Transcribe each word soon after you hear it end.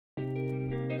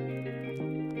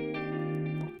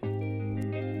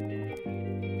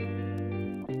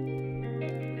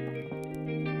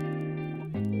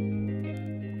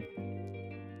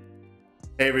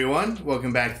Hey everyone,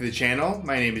 welcome back to the channel.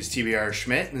 My name is TBR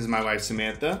Schmitt, and this is my wife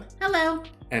Samantha. Hello.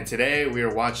 And today we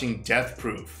are watching Death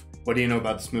Proof. What do you know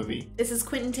about this movie? This is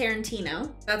Quentin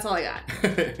Tarantino. That's all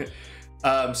I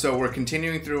got. So we're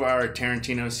continuing through our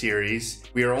Tarantino series.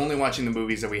 We are only watching the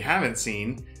movies that we haven't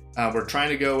seen. We're trying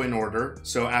to go in order.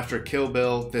 So after Kill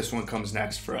Bill, this one comes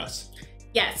next for us.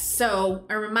 Yes, so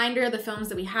a reminder of the films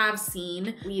that we have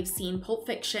seen. We've seen Pulp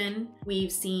Fiction. We've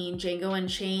seen Django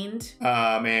Unchained.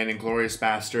 And Inglourious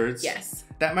Bastards. Yes.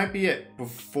 That might be it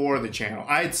before the channel.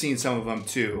 I had seen some of them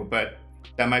too, but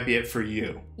that might be it for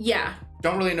you. Yeah.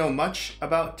 Don't really know much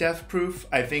about Death Proof.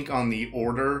 I think on the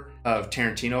order of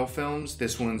Tarantino films,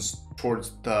 this one's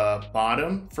towards the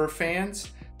bottom for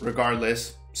fans.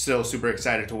 Regardless, still super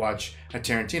excited to watch a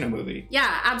Tarantino movie.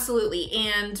 Yeah, absolutely.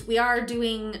 And we are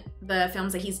doing the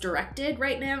films that he's directed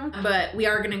right now, but we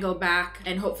are going to go back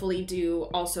and hopefully do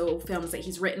also films that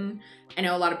he's written. I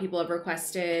know a lot of people have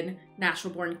requested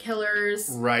Natural Born Killers.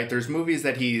 Right, there's movies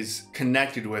that he's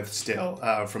connected with still,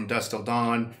 from Dusk Till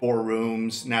Dawn, Four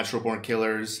Rooms, Natural Born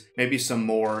Killers, maybe some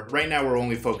more. Right now we're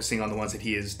only focusing on the ones that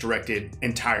he has directed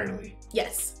entirely.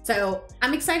 Yes, so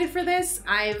I'm excited for this.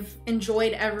 I've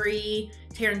enjoyed every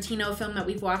Tarantino film that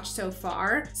we've watched so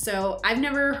far. So I've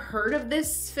never heard of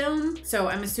this film, so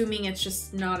I'm assuming it's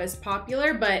just not as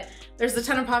popular, but there's a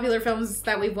ton of popular films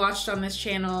that we've watched on this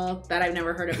channel that I've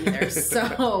never heard of either.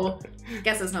 So I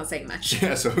guess it's not saying much.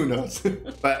 Yeah, so who knows?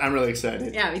 But I'm really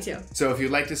excited. Yeah, me too. So if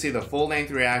you'd like to see the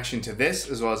full-length reaction to this,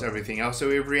 as well as everything else that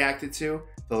we've reacted to,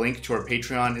 the link to our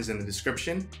Patreon is in the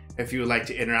description. If you would like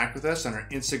to interact with us on our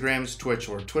Instagrams, Twitch,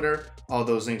 or Twitter, all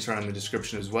those links are in the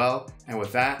description as well. And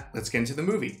with that, let's get into the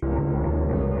movie.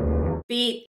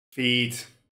 Feet. Feet.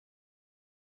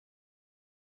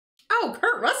 Oh,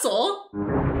 Kurt Russell.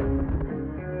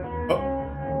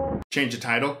 Oh, change the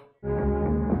title.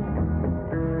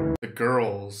 The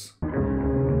Girls.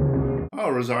 Oh,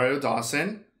 Rosario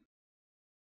Dawson.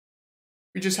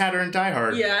 We just had her in Die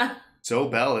Hard. Yeah. So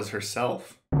Belle is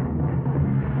herself.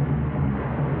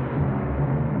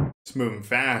 It's moving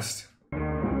fast.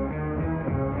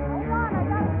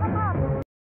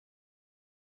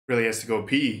 Really has to go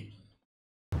pee.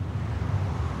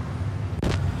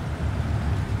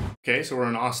 Okay, so we're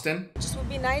in Austin. Just would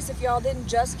be nice if y'all didn't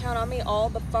just count on me all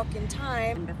the fucking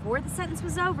time. And before the sentence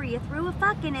was over, you threw a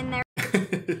fucking in there.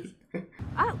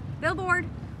 Oh, billboard.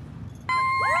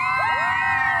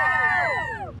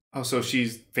 Oh, so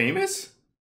she's famous?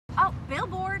 Oh,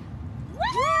 billboard.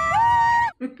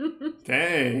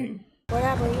 Dang. What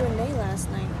happened with you and Nate last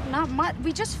night? Not much.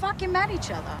 We just fucking met each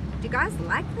other. Do you guys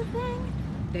like the thing?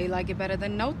 They like it better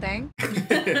than no thing. He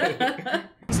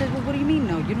said, well, what do you mean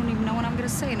no? You don't even know what I'm gonna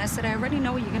say. And I said, I already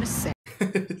know what you're gonna say.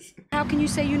 How can you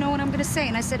say you know what I'm gonna say?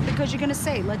 And I said, because you're gonna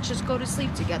say, let's just go to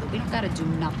sleep together. We don't gotta do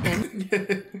nothing.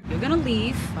 You're gonna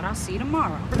leave, but I'll see you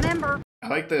tomorrow. Remember, I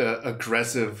like the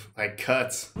aggressive,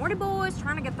 cuts. Morty boys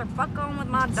trying to get their fuck on with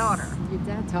my daughter. Your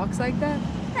dad talks like that?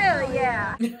 Hell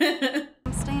yeah.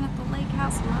 I'm staying at the lake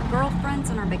house with our girlfriends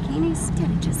in our bikinis.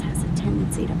 Daddy just has a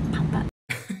tendency to pop up.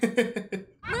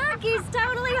 Look, he's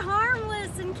totally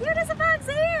harmless and cute as a fox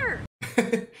here.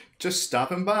 Just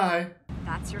stopping by.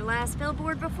 That's your last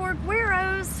billboard before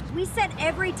Guero's. We said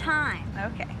every time.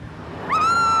 Okay.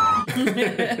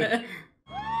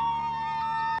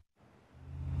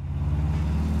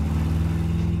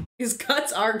 These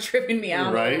cuts are tripping me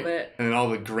out a little bit. And all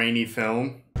the grainy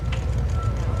film.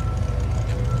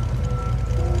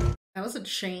 That was a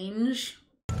change.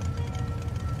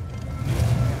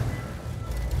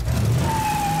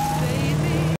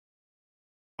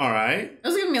 All right. That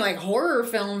was giving me like horror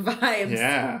film vibes.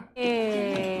 Yeah.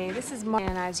 Hey, this is my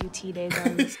UT days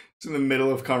on. It's in the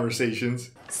middle of conversations.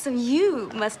 So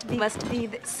you must be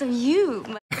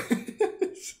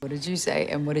What did you say?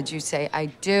 And what did you say? I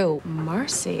do.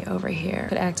 Marcy over here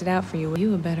could act it out for you.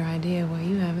 You a better idea what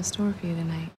you have in store for you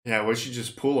tonight. Yeah, what'd she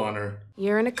just pull on her?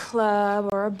 You're in a club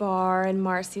or a bar, and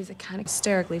Marcy's a kind of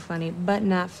hysterically funny, but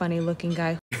not funny looking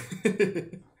guy.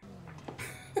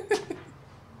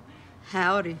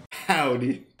 Howdy.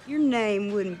 Howdy. Your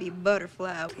name wouldn't be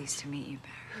Butterfly. Pleased to meet you,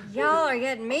 Barry. Y'all are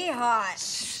getting me hot.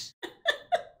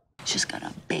 She's got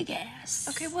a big ass.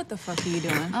 Okay, what the fuck are you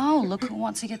doing? Oh, look who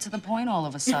wants to get to the point all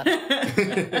of a sudden.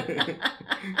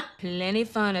 Plenty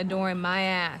fun adoring my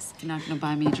ass. You're not gonna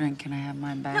buy me a drink. Can I have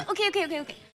mine back? Okay.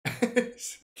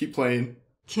 Keep playing.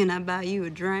 Can I buy you a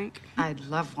drink? I'd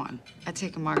love one. I'd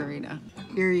take a margarita.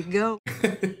 Here you go.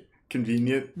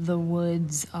 Convenient. The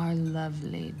woods are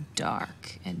lovely,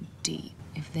 dark, and deep.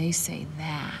 If they say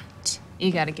that,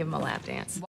 you gotta give them a lap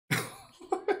dance.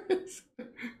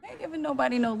 giving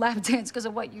nobody no lap dance because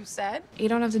of what you said. You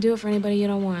don't have to do it for anybody you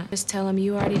don't want. Just tell them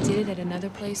you already did it at another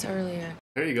place earlier.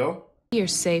 There you go. You're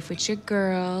safe with your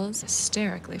girls.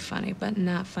 Hysterically funny, but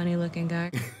not funny looking guy.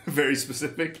 Very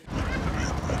specific.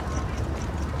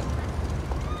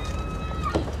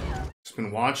 Just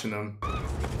been watching them.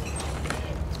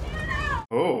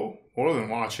 Oh, more than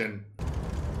watching.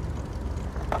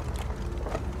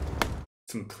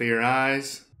 Some clear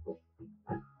eyes.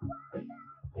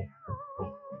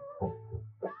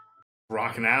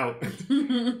 Rocking out.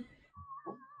 You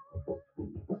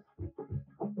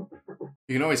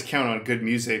can always count on good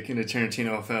music in a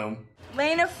Tarantino film.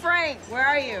 Lena Frank, where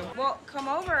are you? Well, come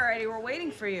over already. We're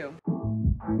waiting for you.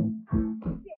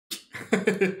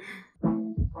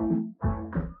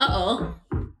 Uh-oh.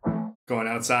 Going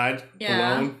outside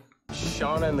Yeah. alone.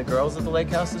 Shauna and the girls at the lake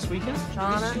house this weekend?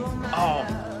 Shauna? Oh,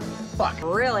 fuck.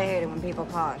 Really hate it when people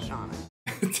call us Shauna.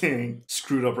 Dang,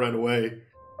 screwed up right away.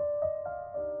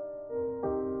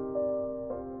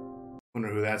 Wonder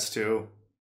who that's to.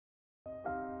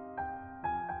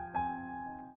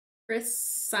 Chris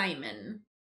Simon.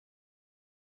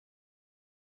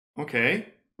 Okay.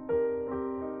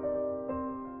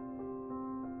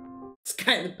 It's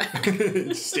kind of back.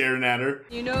 Staring at her.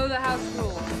 You know the house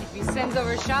rules. If he sends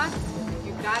over shots,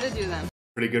 you gotta do them.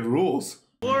 Pretty good rules.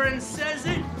 Warren says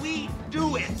it, we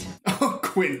do it. Oh,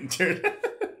 Quentin.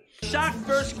 Shot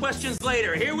first, questions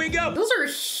later. Here we go. Those are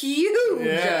huge.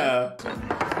 Yeah.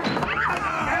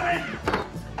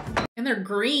 And they're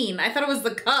green. I thought it was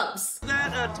the cups. Is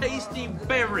that a tasty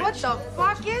beverage? What the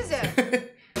fuck is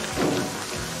it?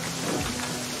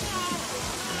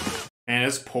 And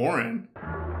it's pouring.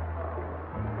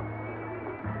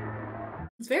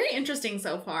 It's very interesting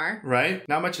so far. Right?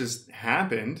 Not much has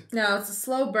happened. No, it's a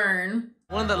slow burn.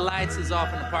 One of the lights is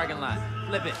off in the parking lot.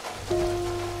 Flip it.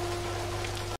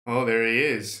 Oh, there he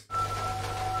is.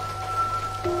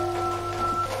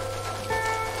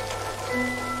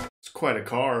 It's quite a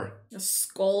car. A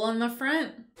skull on the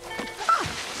front.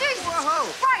 Jeez, whoa,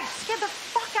 right, scared the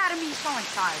fuck out of me so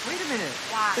inside. Wait a minute.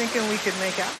 Why? Thinking we could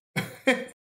make out?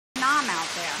 Nom out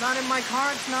there. Not in my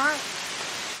car, it's not.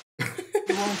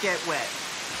 You won't get wet.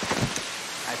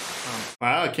 I promise.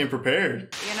 Wow, I came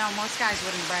prepared. You know, most guys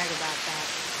wouldn't brag about that.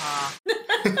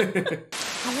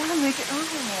 I want to make it. Oh.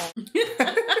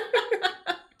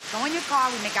 Go in your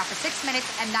car, we make out for 6 minutes,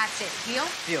 and that's it. Deal?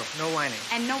 Deal. No whining.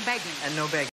 And no begging. And no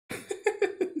begging.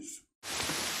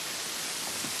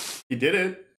 He did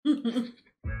it.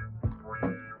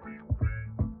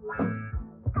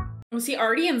 Was he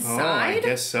already inside? I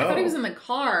guess so. I thought he was in the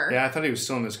car. Yeah, I thought he was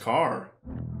still in his car.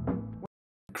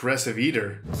 Aggressive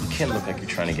eater. You can't look like you're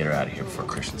trying to get her out of here before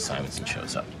Christian Simonson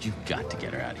shows up. You got to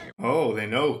get her out of here. Oh, they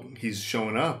know he's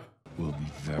showing up. Will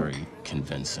be very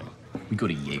convincing. We go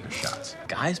to Jaeger shots.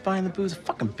 Guys buying the booze, a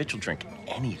fucking bitch will drink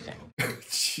anything.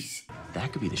 Jeez.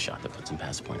 That could be the shot that puts him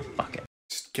past the point of fuck it.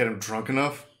 Just get him drunk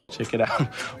enough. Check it out.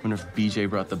 Wonder if BJ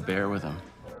brought the bear with him.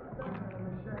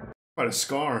 Quite a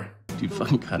scar. Dude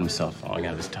fucking cut himself falling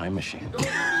out of his time machine.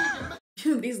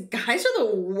 Dude, these guys are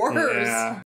the worst.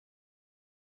 Yeah.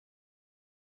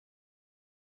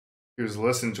 He was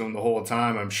listening to him the whole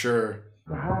time, I'm sure.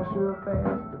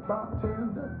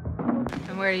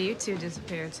 And where do you two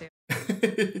disappear to?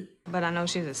 But I know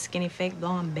she's a skinny, fake,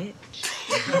 blonde bitch.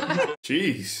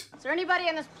 Jeez. Is there anybody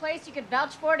in this place you could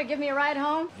vouch for to give me a ride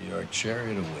home? Your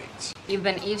chariot awaits. You've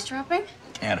been eavesdropping?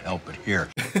 Can't help it here.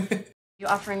 You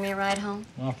offering me a ride home?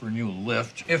 I'm offering you a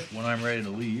lift. If, when I'm ready to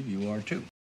leave, you are too.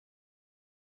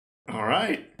 All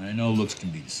right. I know looks can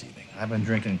be deceiving. I've been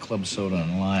drinking club soda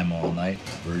and lime all night.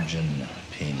 Virgin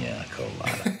pina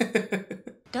colada.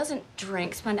 Doesn't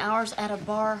drink spend hours at a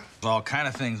bar? All kind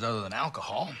of things other than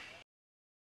alcohol.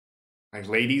 Like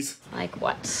ladies. Like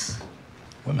what?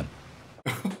 Women.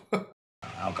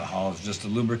 Alcohol is just a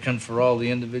lubricant for all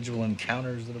the individual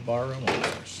encounters that a barroom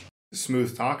offers.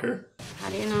 Smooth talker. How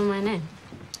do you know my name?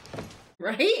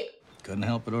 Right? Couldn't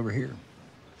help it over here.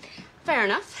 Fair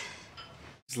enough.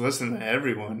 He's listening to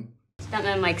everyone.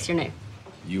 Stuntman Mike's your name.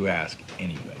 You ask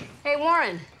anybody. Hey,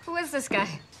 Warren, who is this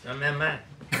guy? Stuntman Mike.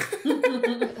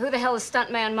 Who the hell is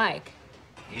Stuntman Mike?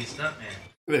 He's Stuntman.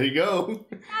 There you go.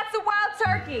 That's a wild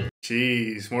turkey.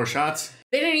 Jeez, more shots?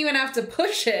 They didn't even have to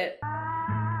push it.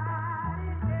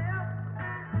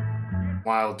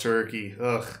 Wild turkey.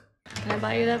 Ugh. Can I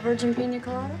buy you that virgin pina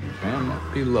colada? Man,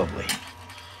 that'd be lovely.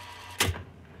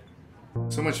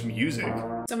 So much music.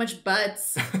 So much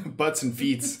butts. Butts and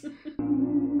feets.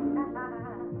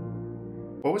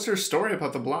 What was her story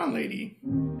about the blonde lady?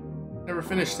 Never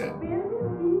finished it.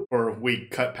 Or we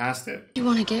cut past it. You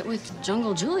want to get with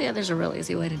Jungle Julia? There's a real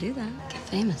easy way to do that. Get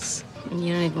famous. And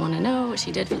you don't even want to know what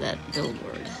she did for that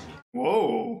billboard.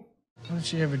 Whoa. What did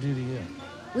she ever do to you?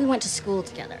 We went to school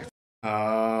together.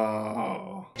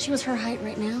 Oh. She was her height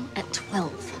right now at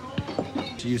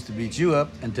 12. She used to beat you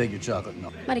up and take your chocolate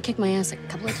milk. Might have kicked my ass a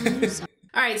couple of times.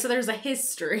 All right, so there's a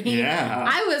history. Yeah.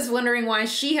 I was wondering why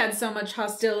she had so much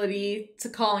hostility to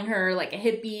calling her like a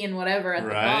hippie and whatever at the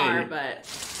bar, but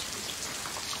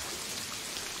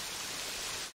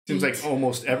Seems like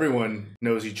almost everyone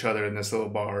knows each other in this little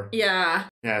bar. yeah.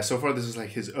 Yeah, so far this is like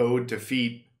his ode to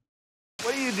feet.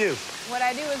 What do you do? What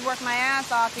I do is work my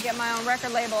ass off to get my own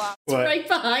record label off. It's What? right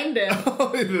behind him. Oh,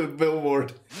 the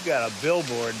billboard. You got a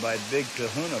billboard by Big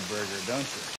Kahuna Burger,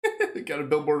 don't you? Got a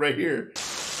billboard right here.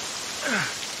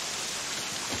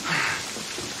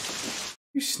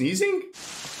 You sneezing?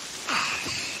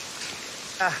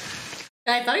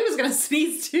 I thought he was gonna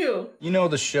sneeze too. You know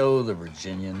the show The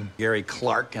Virginian? Gary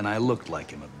Clark and I looked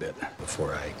like him a bit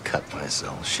before I cut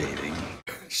myself shaving.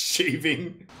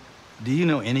 Shaving? Do you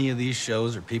know any of these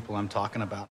shows or people I'm talking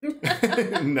about?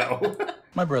 No.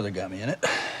 My brother got me in it.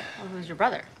 Well, who's your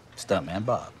brother? Stuntman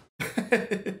Bob.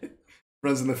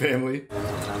 Runs in the family.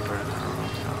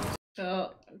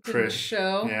 Oh, Chris.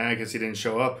 show. Yeah, I guess he didn't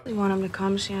show up. You want him to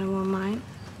come, Shannon won't mind.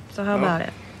 So how about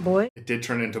it, boy? It did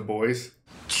turn into boys.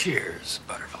 Cheers,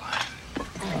 butterfly.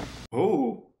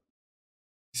 Oh.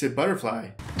 He said butterfly.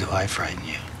 Do I frighten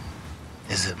you?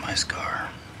 Is it my scar?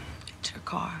 It's your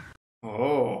car.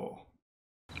 Oh.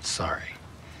 Sorry.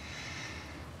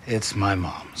 It's my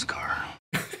mom's car.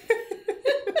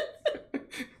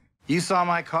 You saw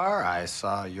my car, I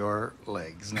saw your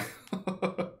legs. No,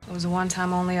 It was a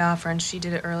one-time only offer, and she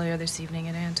did it earlier this evening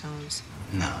at Antone's.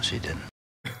 no, she didn't.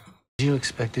 You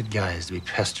expected guys to be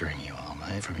pestering you all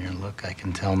night. From your look, I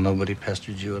can tell nobody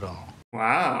pestered you at all.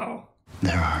 Wow.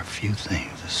 There are few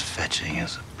things as fetching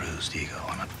as a bruised ego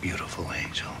and a beautiful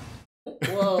angel.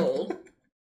 Whoa.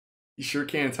 You sure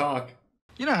can't talk.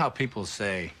 You know how people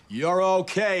say, you're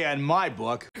okay in my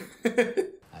book?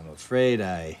 I'm afraid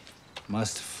I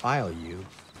must file you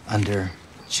under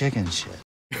chicken shit.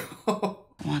 Why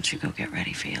don't you go get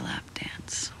ready for your lap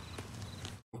dance?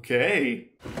 Okay.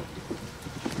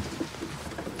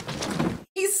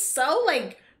 He's so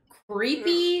like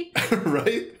creepy,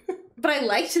 Right? but I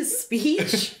liked his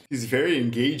speech. He's very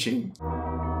engaging.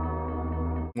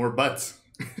 More butts.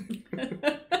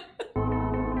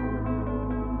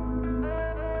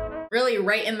 Really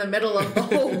right in the middle of the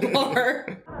whole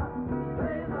bar.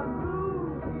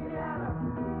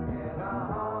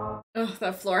 Oh,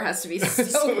 that floor has to be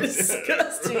so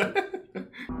disgusting.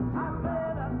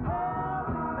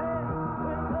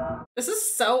 This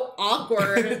is so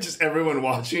awkward. Just everyone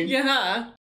watching.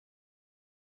 Yeah.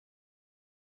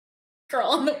 Girl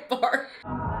on the bar.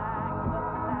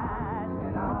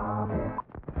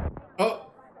 Oh.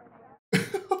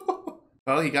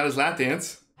 Well, he got his lap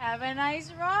dance. Have a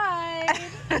nice ride.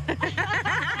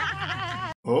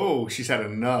 Oh, she's had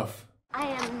enough. I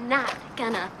am not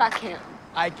gonna fuck him.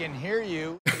 I can hear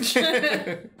you.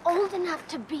 Old enough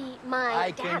to be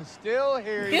my dad. still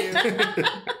hear you.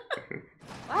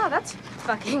 Wow, that's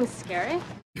fucking scary.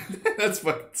 That's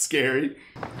fucking scary.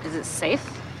 Is it safe?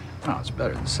 Oh, it's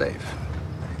better than safe.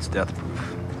 It's death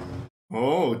proof.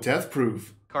 Oh, death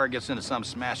proof. Car gets into some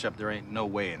smash up, there ain't no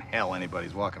way in hell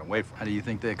anybody's walking away from it. How do you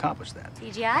think they accomplished that?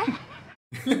 CGI?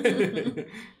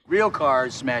 Real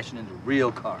cars smashing into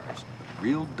real cars.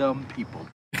 Real dumb people.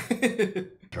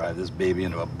 Drive this baby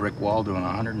into a brick wall doing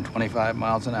 125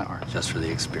 miles an hour just for the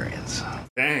experience.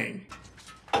 Dang.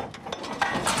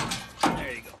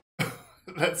 There you go.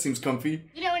 That seems comfy.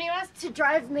 You know, when you asked to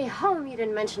drive me home, you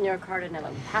didn't mention your car didn't have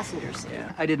a passenger seat.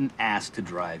 Yeah, I didn't ask to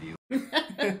drive you.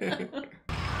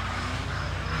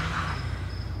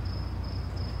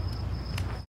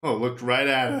 Oh, looked right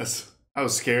at us. That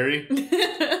was scary.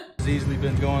 It's easily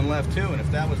been going left too, and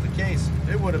if that was the case,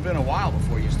 it would have been a while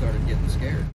before you started getting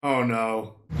scared. Oh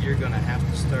no. You're gonna have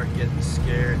to start getting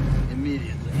scared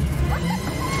immediately.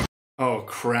 Oh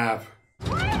crap.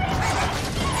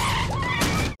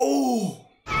 Oh!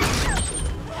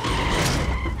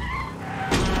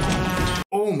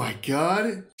 Oh my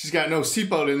god. She's got no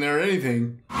seatbelt in there or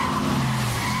anything.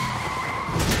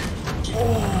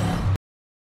 Oh!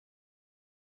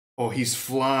 Oh, he's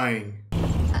flying.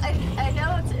 I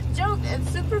know it's a joke. It's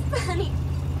super funny.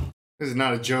 This is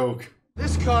not a joke.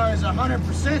 This car is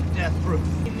 100% death proof.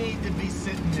 You need to be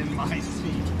sitting in my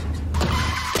seat.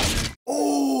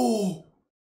 Oh!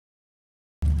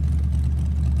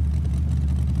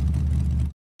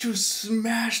 Just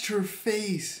smashed her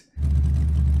face.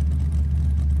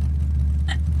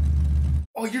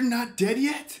 Oh, you're not dead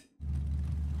yet?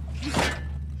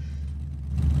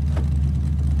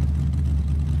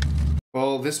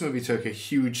 Well, this movie took a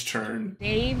huge turn.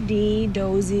 Dave, D,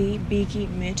 Dozy, Beaky,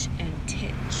 Mitch, and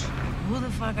Titch. Who the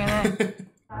fuck are they?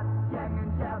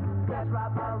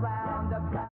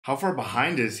 How far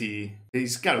behind is he?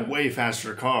 He's got a way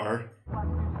faster car.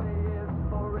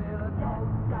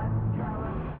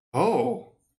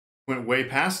 Oh, went way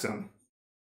past him.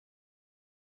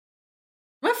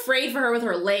 I'm afraid for her with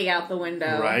her leg out the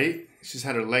window. Right? She's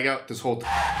had her leg out this whole time.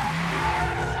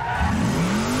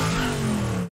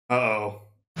 Uh-oh.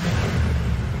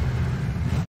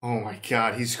 Oh my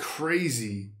God, he's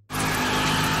crazy.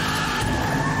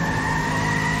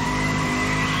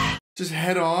 Just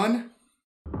head on.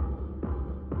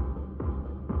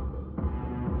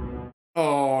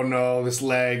 Oh no, this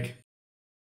leg.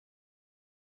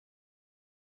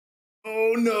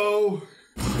 Oh no.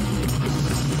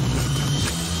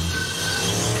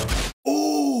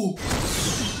 Oh.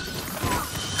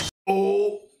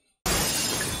 Oh.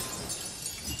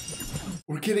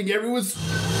 We're getting everyone's.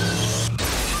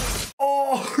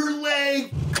 Oh, her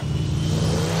leg.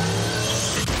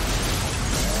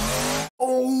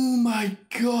 Oh my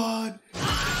God.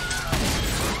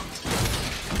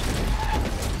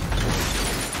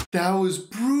 That was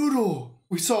brutal.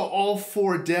 We saw all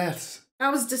 4 deaths.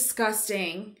 That was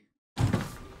disgusting. I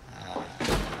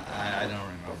don't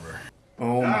remember.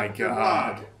 Oh my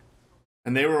God.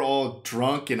 And they were all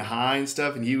drunk and high and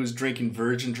stuff, and he was drinking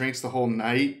virgin drinks the whole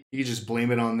night. You could just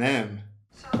blame it on them.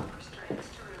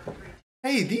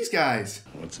 Hey, these guys.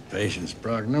 What's the patient's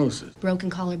prognosis?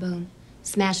 Broken collarbone,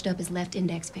 smashed up his left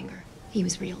index finger. He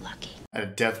was real lucky. Had a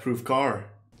death-proof car.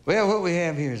 Well, what we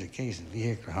have here is a case of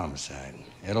vehicular homicide.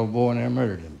 That old boy never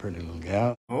murdered them pretty little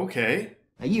gal. Okay.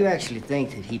 Now, you actually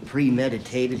think that he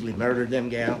premeditatedly murdered them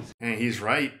gals? And he's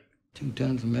right. 2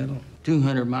 tons of metal,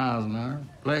 200 miles an hour,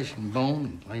 flesh and bone,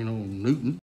 and plain old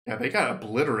Newton. Yeah, they got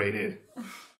obliterated.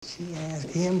 She asked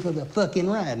him for the fucking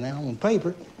ride. Now, on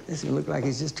paper, this would look like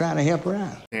he's just trying to help her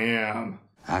out. Damn.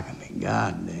 I can be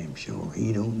goddamn sure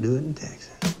he don't do it in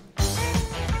Texas.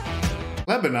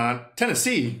 Lebanon,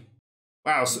 Tennessee.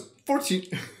 Wow, so 14.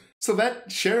 So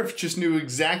that sheriff just knew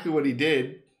exactly what he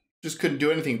did. Just couldn't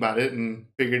do anything about it and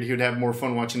figured he would have more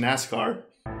fun watching NASCAR.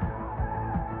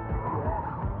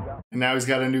 And now he's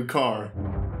got a new car.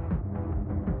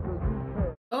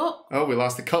 Oh, we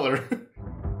lost the color.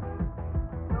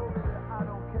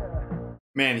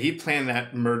 Man, he planned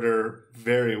that murder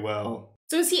very well.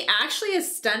 So is he actually a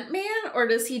stuntman, or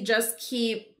does he just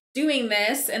keep doing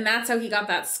this and that's how he got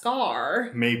that scar?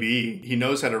 Maybe. He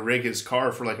knows how to rig his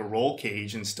car for like a roll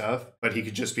cage and stuff, but he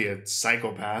could just be a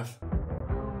psychopath.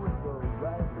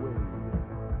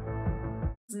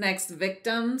 Next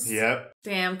victims. Yep.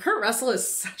 Damn, Kurt Russell is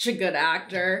such a good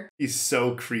actor. He's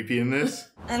so creepy in this.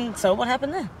 And so what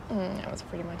happened then? That was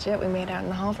pretty much it. We made out in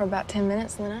the hall for about 10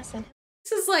 minutes and then I said,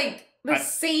 this is like the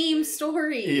same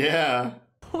story. Yeah.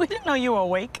 We didn't know you were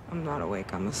awake. I'm not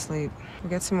awake, I'm asleep. We'll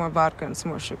get some more vodka and some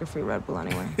more sugar-free Red Bull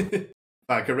anyway.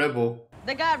 Vodka Red Bull.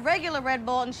 They got regular Red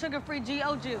Bull and sugar-free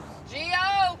G.O. juice.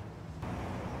 G.O.!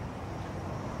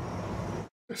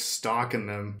 They're stalking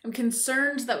them. I'm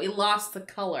concerned that we lost the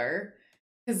color,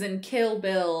 because in Kill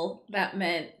Bill, that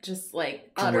meant just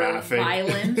like utter Graphic.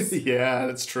 violence. Yeah,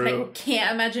 that's true. I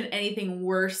can't imagine anything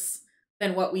worse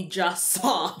than what we just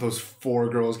saw. Those 4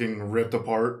 girls getting ripped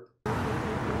apart.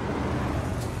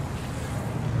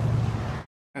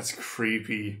 That's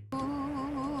creepy.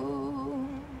 Oh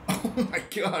my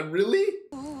God, really?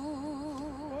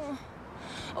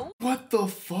 What the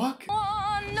fuck?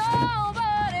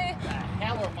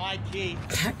 My key.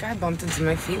 That guy bumped into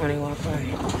my feet when he walked by.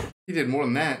 He did more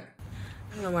than that.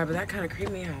 I don't know why, but that kind of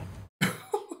creeped me out.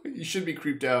 You should be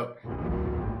creeped out.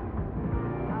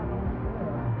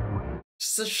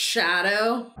 Just a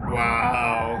shadow.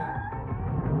 Wow.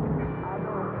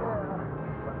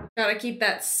 Gotta keep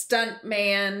that stunt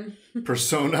man.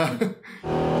 Persona.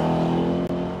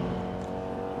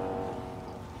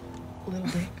 Little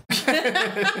dick.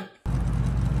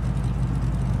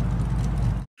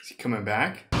 Is he coming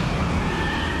back?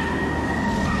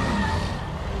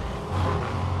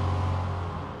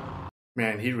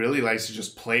 Man, he really likes to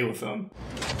just play with them.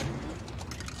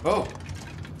 Oh,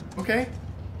 okay.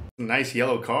 Nice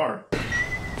yellow car.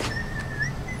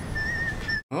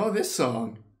 Oh, this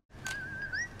song.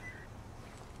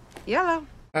 Yellow.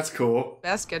 That's cool.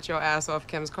 Best get your ass off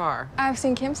Kim's car. I've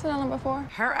seen Kim sit on it before.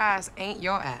 Her ass ain't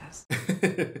your ass.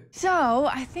 So,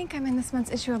 I think I'm in this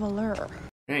month's issue of Allure.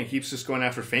 Man, he keeps just going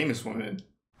after famous women.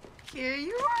 Here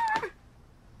you are.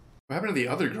 What happened to the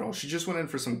other girl? She just went in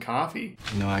for some coffee.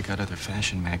 You know, I got other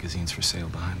fashion magazines for sale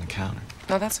behind the counter.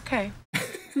 No, that's okay.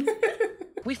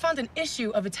 We found an issue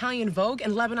of Italian Vogue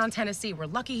in Lebanon, Tennessee. We're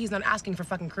lucky he's not asking for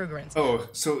fucking Krugerrands. Oh,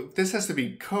 so this has to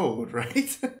be code, right?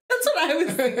 That's what I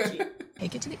was thinking.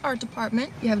 Take it to the art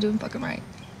department. You have to do it fucking right.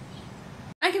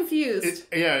 I'm confused.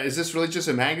 Yeah, is this really just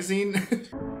a magazine?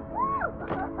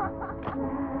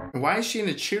 Why is she in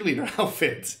a cheerleader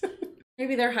outfit?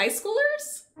 Maybe they're high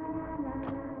schoolers?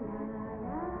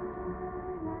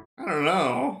 I don't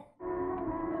know.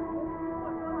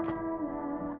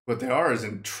 What they are is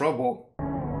in trouble.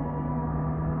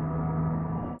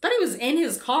 Thought he was in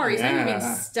his car. He's not even being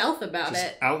Yeah. stealth about Just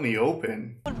it. out in the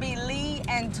open. Would be Lee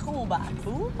and Toolbox.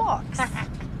 Toolbox?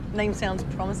 Name sounds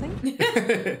promising.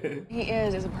 He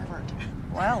is a pervert.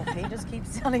 Well, he just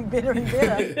keeps sounding bitter and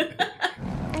bitter.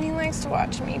 And he likes to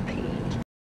watch me pee.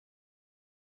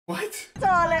 What?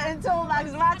 Toilet and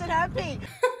Toolbox watching her pee.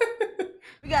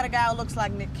 We got a guy who looks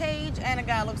like Nick Cage and a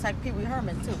guy who looks like Pee Wee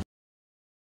Herman, too.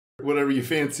 Whatever you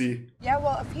fancy. Yeah,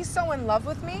 well, if he's so in love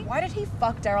with me, why did he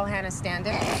fuck Daryl Hannah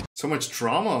Stanton? So much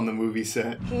drama on the movie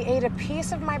set. He ate a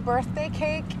piece of my birthday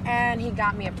cake and he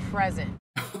got me a present.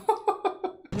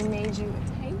 He made you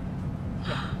a tape?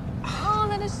 Oh,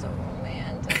 that is so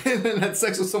romantic. And then had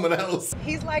sex with someone else.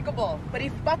 He's likable, but he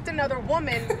fucked another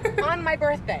woman on my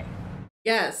birthday.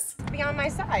 Yes. Be on my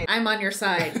side. I'm on your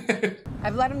side.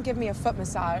 I've let him give me a foot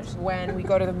massage when we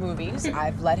go to the movies.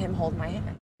 I've let him hold my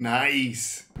hand.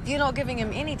 Nice. You're not giving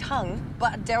him any tongue,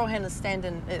 but Daryl Hannah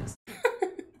Stanton is.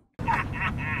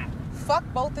 Fuck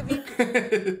both of you.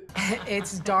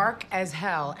 It's dark as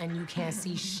hell and you can't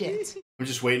see shit. I'm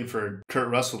just waiting for Kurt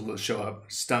Russell to show up.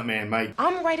 Stuntman Mike.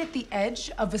 I'm right at the edge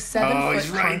of a 7-foot Oh,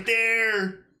 he's right trunk.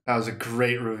 there. That was a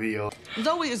great reveal.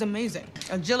 Zoe is amazing.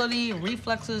 Agility,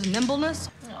 reflexes, nimbleness.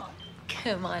 Oh,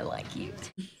 Kim, I like you.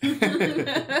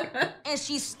 And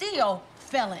she still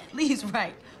fell in. Lee's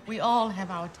right. We all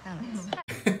have our talents.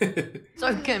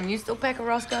 So, Kim, you still pack a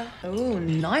Roscoe? Ooh,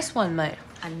 nice one, mate.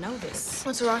 I know this.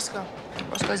 What's a Roscoe?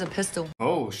 Roscoe's a pistol.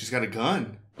 Oh, she's got a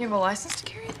gun. You have a license to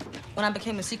carry it? When I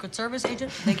became a Secret Service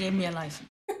agent, they gave me a license.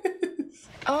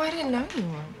 Oh, I didn't know you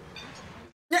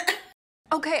were.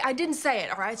 Okay, I didn't say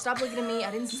it, all right? Stop looking at me.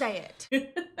 I didn't say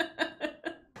it.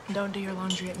 Don't do your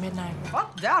laundry at midnight.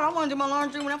 Fuck that. I want to do my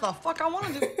laundry whenever the fuck I want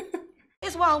to do.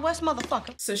 It's Wild West,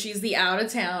 motherfucker. So she's the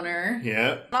out-of-towner.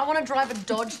 Yeah. I want to drive a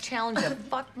Dodge Challenger.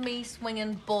 Fuck me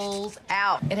swinging balls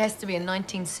out. It has to be a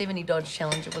 1970 Dodge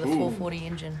Challenger with a 440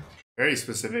 engine. Very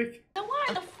specific. Now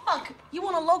why the fuck you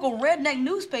want a local redneck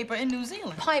newspaper in New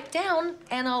Zealand? Pipe down,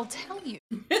 and I'll tell you.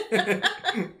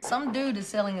 Some dude is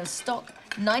selling a stock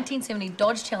 1970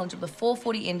 Dodge Challenger with a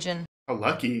 440 engine. How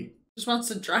lucky. Just wants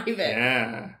to drive it.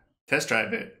 Yeah. Test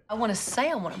drive it. I want to say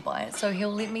I want to buy it, so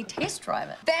he'll let me test drive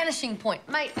it. Vanishing Point.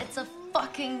 Mate, it's a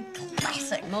fucking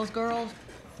classic. Most girls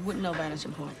wouldn't know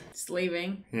Vanishing Point. Just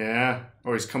leaving. Yeah.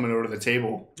 Or he's coming over to the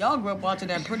table. Y'all grew up watching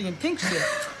that Pretty in Pink shit.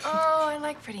 Oh, I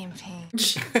like Pretty in Pink.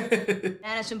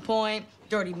 Vanishing Point,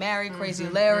 Dirty Mary, Crazy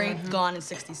Larry, Gone in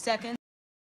 60 Seconds.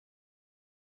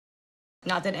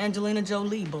 Not that Angelina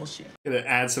Jolie bullshit. Gotta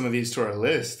add some of these to our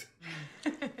list.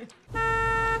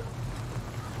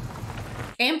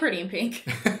 And Pretty in Pink.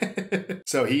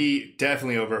 So he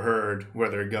definitely overheard where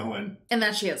they're going. And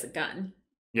that she has a gun.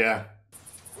 Yeah.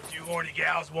 What you horny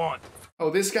gals want? Oh,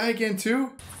 this guy again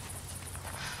too?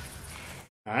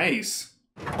 Nice.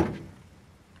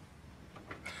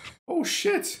 Oh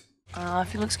shit.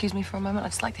 If you'll excuse me for a moment, I'd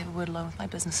just like to have a word alone with my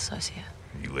business associate.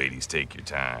 You ladies take your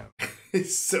time.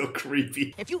 It's so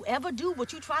creepy. If you ever do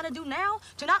what you're trying to do now,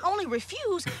 to not only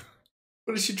refuse...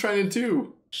 What is she trying to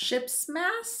do? Ship's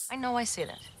mass? I know I said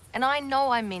it. And I know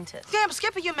I meant it. Damn,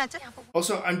 Skipper, you meant it.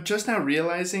 Also, I'm just now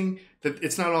realizing that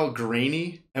it's not all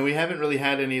grainy, and we haven't really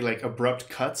had any like abrupt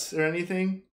cuts or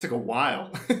anything. It took a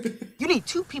while. You need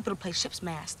 2 people to play Ship's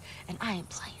mast, and I ain't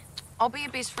playing. I'll be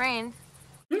your best friend.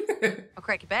 I'll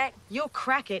crack your back. You'll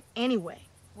crack it anyway.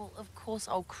 Well, of course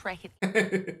I'll crack it.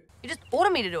 You just order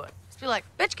me to do it. Just be like,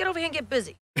 bitch, get over here and get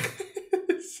busy.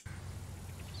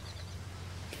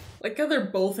 Like how they're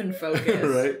both in focus.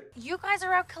 Right? You guys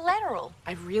are our collateral.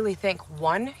 I really think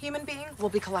one human being will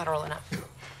be collateral enough.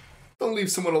 Don't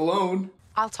leave someone alone.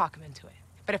 I'll talk him into it.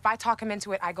 But if I talk him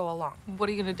into it, I go along. What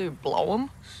are you gonna do, blow him?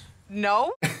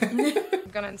 No. I'm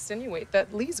gonna insinuate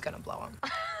that Lee's gonna blow him.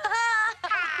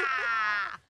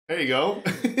 There you go.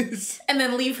 And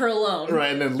then leave her alone.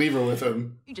 Right, and then leave her with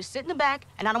him. You just sit in the back,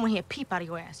 and I don't want to hear a peep out of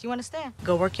your ass. You understand?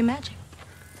 Go work your magic.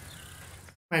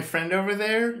 My friend over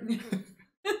there?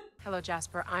 Hello,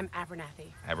 Jasper. I'm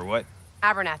Abernathy. Ever what?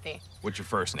 Abernathy. What's your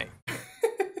first name? Well,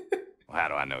 how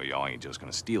do I know y'all ain't just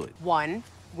gonna steal it? 1,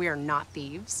 we're not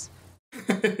thieves.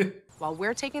 While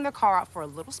we're taking the car out for a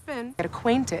little spin, get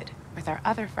acquainted with our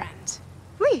other friend,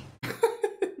 Lee.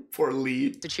 Poor Lee.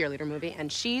 It's a cheerleader movie,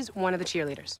 and she's one of the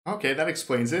cheerleaders. Okay, that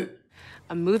explains it.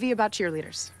 A movie about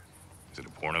cheerleaders. Is it a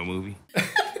porno movie?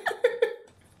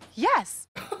 Yes.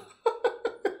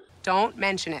 Don't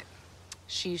mention it.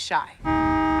 She's shy.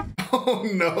 Oh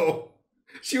no.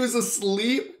 She was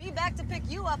asleep? Be back to pick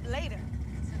you up later.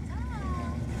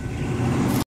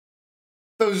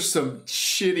 Those are some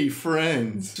shitty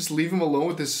friends. Just leave him alone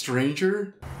with this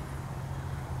stranger?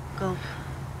 Gulp.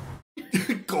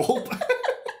 Gulp?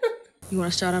 You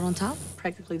want to start out on top?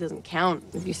 Practically doesn't count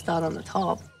if you start on the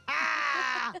top.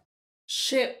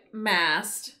 Ship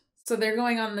mast. So they're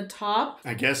going on the top?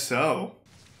 I guess so.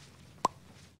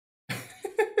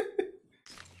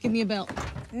 Give me a belt.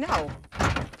 No.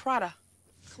 Prada.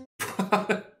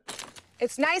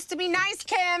 It's nice to be nice,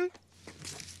 Kim.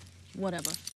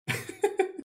 Whatever.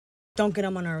 Don't get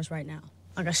on my nerves right now.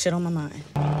 I got shit on my mind.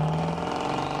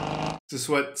 Is this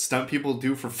what stunt people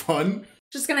do for fun?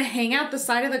 Just gonna hang out the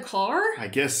side of the car? I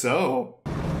guess so.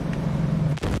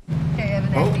 Okay,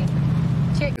 Evan,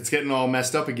 Oh, check. it's getting all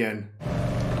messed up again.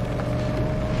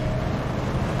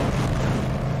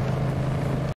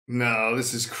 No,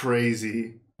 this is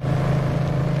crazy. Is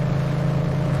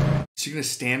she gonna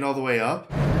stand all the way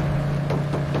up?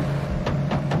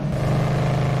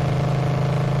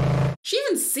 She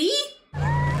even see?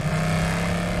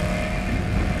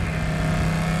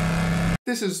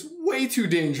 This is way too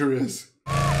dangerous.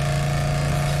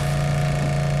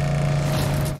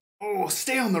 Oh,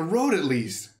 stay on the road at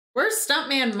least. Where's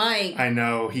Stuntman Mike? I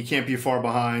know, he can't be far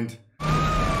behind.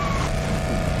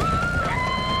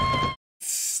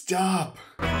 Stop.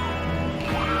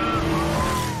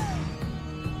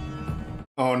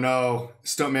 Oh no,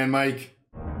 Stuntman Mike.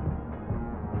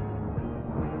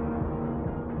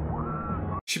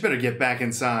 She better get back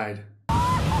inside.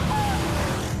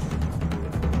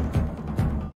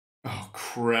 Oh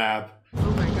crap.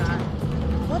 Oh my god.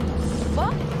 What the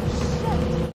fuck?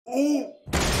 Oh!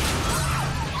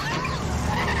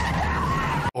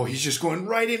 Oh, he's just going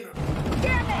right in.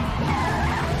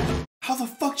 How the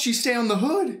fuck she stay on the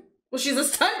hood? Well, she's a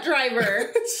stunt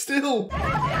driver. Still.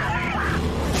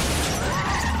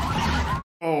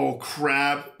 Oh,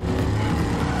 crap.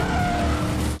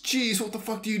 Jeez, what the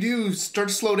fuck do you do? Start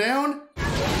to slow down?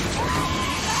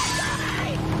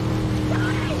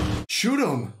 Shoot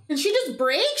him. Can she just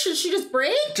brake? Should she just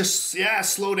brake? Just, yeah,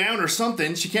 slow down or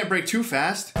something. She can't brake too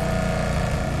fast.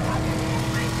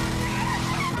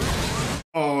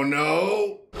 Oh,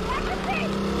 no.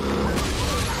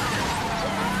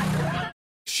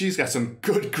 She's got some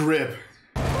good grip.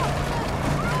 I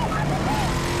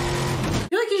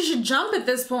feel like you should jump at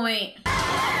this point.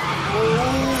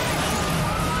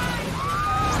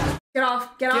 Get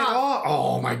off, get off.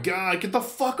 Oh my god, get the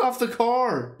fuck off the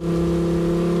car.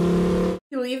 You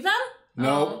leave them?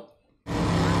 No.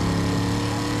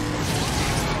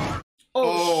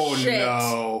 Oh, shit.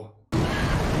 No.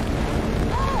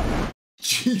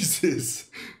 Jesus.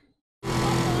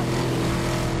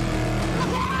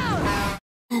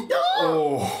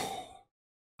 Oh.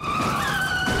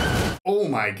 Oh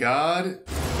my god.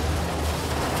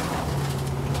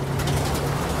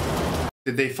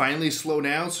 Did they finally slow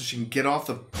down so she can get off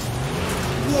the...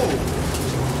 Whoa!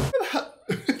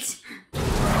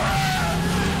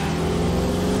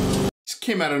 Just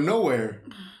came out of nowhere.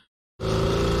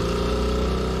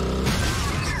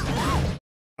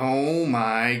 Oh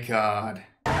my god.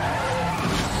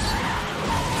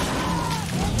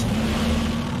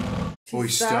 Oh,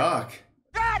 he's stuck.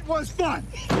 That was fun!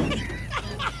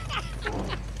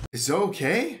 Is it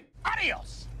okay?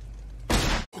 Adios!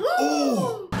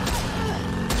 Oh!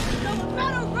 You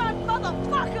better run,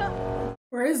 motherfucker!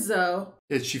 Where is Zoe?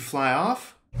 Did she fly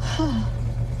off?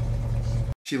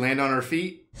 She land on her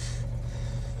feet?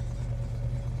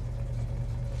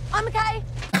 I'm okay.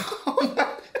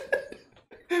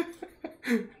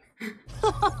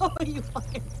 Oh, you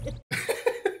fucking did.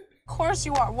 Of course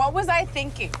you are. What was I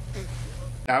thinking?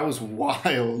 That was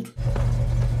wild.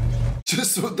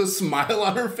 Just with the smile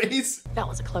on her face? That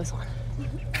was a close one.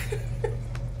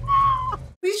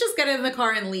 Please just get in the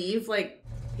car and leave. Like,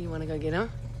 You want to go get him?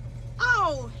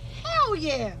 Oh, hell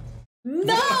yeah!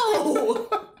 no!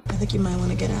 I think you might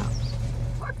want to get out.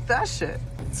 Fuck that shit.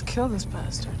 Let's kill this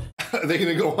bastard. Are they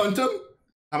gonna go hunt him?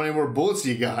 How many more bullets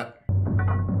do you got?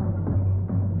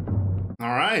 All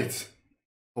right.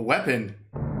 A weapon.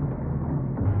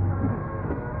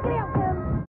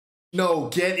 No,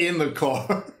 get in the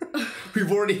car.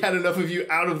 We've already had enough of you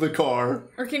out of the car.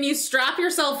 Or can you strap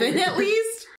yourself in at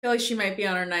least? I feel like she might be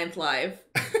on her 9th live.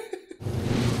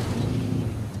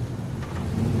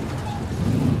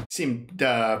 Seemed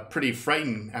pretty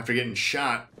frightened after getting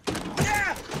shot.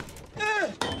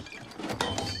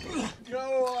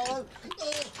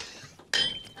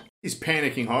 He's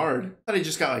panicking hard. I thought he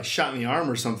just got like shot in the arm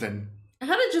or something. I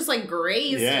thought it just like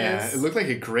grazed it looked like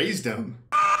it grazed him.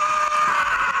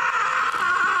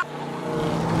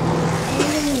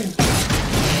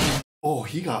 Oh,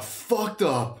 he got fucked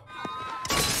up.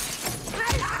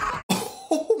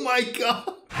 Oh my god.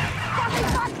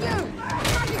 Fuck you!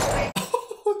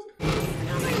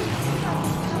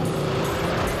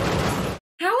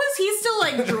 How is he still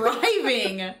like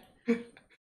driving?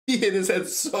 He hit his head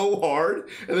so hard,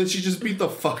 and then she just beat the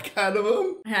fuck out of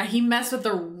him. Yeah, he messed with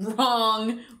the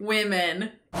wrong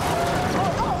women.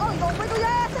 Oh, you gonna wiggle your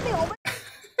ass at me?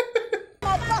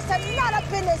 I'm busting nut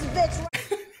up in this bitch.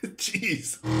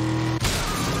 Jeez.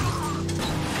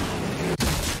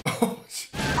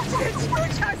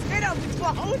 Just hit him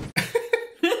both.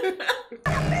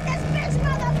 Up in this bitch,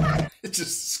 motherfucker. It's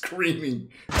just screaming.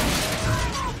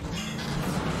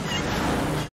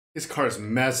 His car's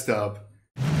messed up.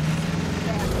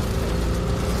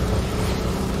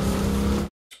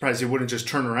 Surprised he wouldn't just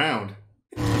turn around.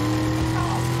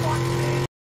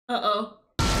 Uh-oh.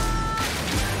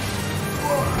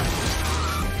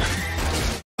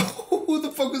 Who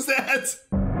the fuck was that?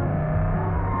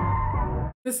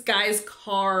 This guy's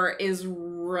car is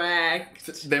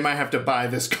wrecked. They might have to buy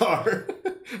this car.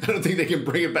 I don't think they can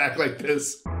bring it back like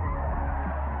this.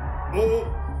 Oh.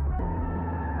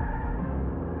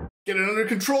 Get it under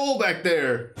control back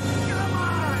there.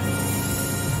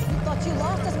 Thought you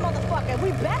lost this motherfucker.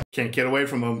 We back. Can't get away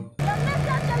from him. You missed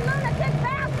us, you lunatic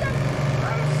bastard.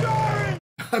 I'm sorry.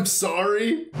 I'm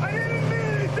sorry. I didn't mean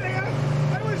anything.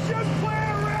 I was just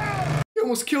playing around. You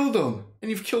almost killed him,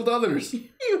 and you've killed others. He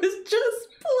was just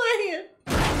playing.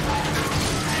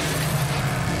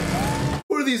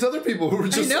 Who are these other people who were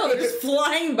just... I know, they're just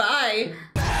flying by.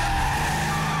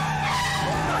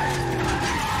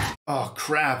 Oh,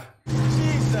 crap.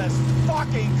 Jesus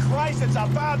fucking Christ, it's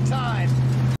about time.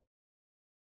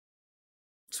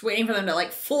 Just waiting for them to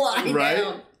like fly Right?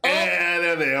 down. Yeah,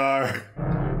 there they are.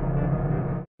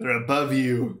 They're above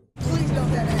you. Please don't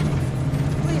do that.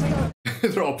 Please don't.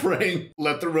 They're all praying.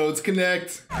 Let the roads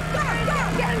connect.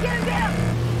 Get him.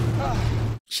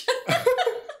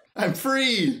 I'm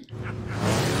free.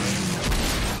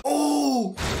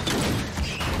 Oh!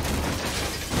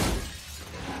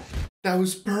 That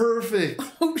was perfect.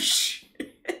 Oh, shit.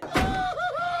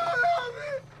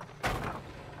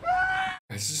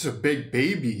 This is a big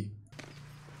baby.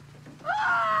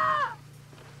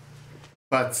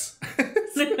 But...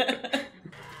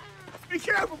 Be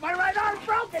careful, my right arm's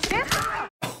broken.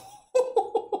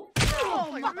 Oh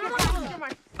my God! My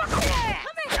fucking ass!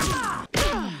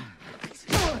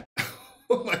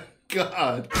 Oh my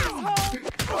god.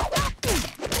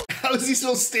 How is he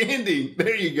still standing?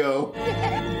 There you go.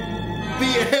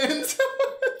 The end.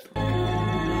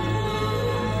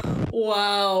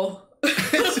 Wow.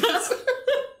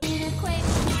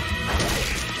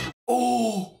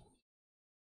 Oh.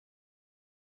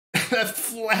 That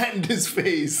flattened his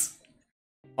face.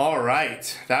 All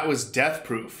right, that was Death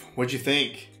Proof. What'd you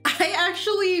think? I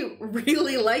actually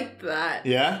really liked that.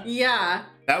 Yeah? Yeah.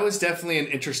 That was definitely an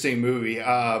interesting movie.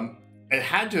 It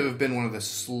had to have been one of the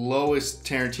slowest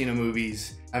Tarantino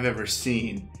movies I've ever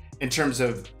seen in terms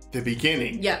of the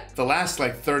beginning. Yeah. The last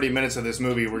like 30 minutes of this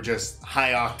movie were just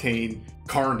high octane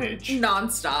carnage.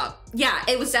 Nonstop. Yeah,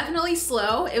 it was definitely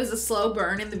slow. It was a slow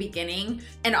burn in the beginning.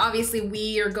 And obviously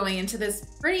we are going into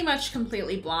this pretty much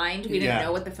completely blind. We didn't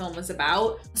know what the film was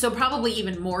about. So probably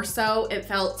even more so, it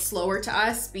felt slower to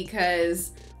us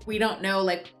because we don't know,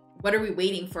 like, what are we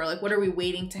waiting for? Like, what are we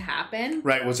waiting to happen?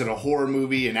 Right, was it a horror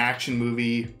movie, an action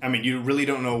movie? I mean, you really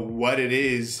don't know what it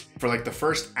is for like the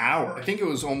first hour. I think it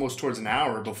was almost towards an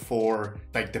hour before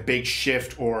like the big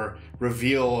shift or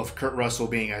reveal of Kurt Russell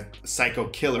being a psycho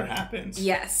killer happens.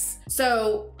 Yes.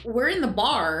 So we're in the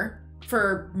bar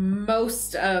for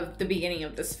most of the beginning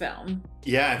of this film.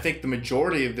 Yeah, I think the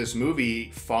majority of this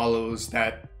movie follows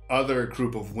that other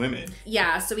group of women.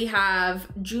 Yeah, so we have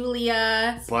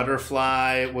Julia.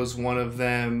 Butterfly was one of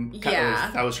them. Yeah.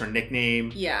 That was her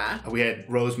nickname. Yeah. We had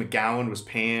Rose McGowan was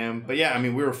Pam. But yeah, I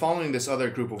mean, we were following this other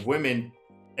group of women,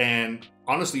 and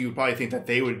honestly, you would probably think that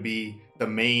they would be the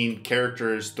main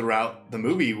characters throughout the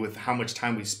movie with how much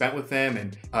time we spent with them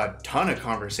and a ton of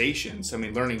conversations. I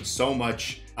mean, learning so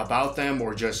much about them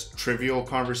or just trivial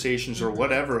conversations or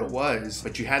whatever it was.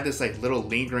 But you had this like little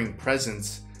lingering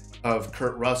presence of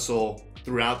Kurt Russell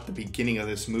throughout the beginning of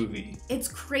this movie. It's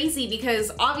crazy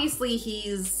because obviously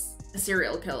he's a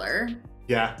serial killer.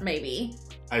 Yeah. Maybe.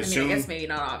 I mean, I guess maybe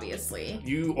not obviously.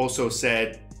 You also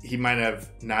said he might have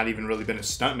not even really been a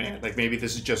stuntman. Like maybe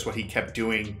this is just what he kept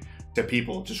doing to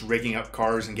people, just rigging up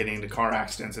cars and getting into car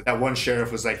accidents. That one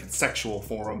sheriff was like sexual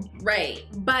for him. Right.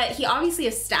 But he obviously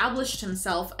established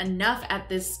himself enough at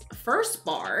this first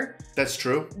bar. That's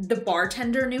true. The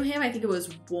bartender knew him. I think it was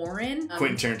Warren.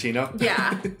 Quentin Tarantino.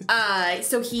 Yeah.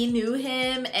 So he knew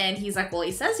him and he's like, well,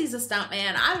 he says he's a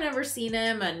stuntman. I've never seen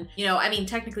him. And, you know, I mean,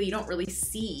 technically you don't really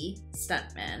see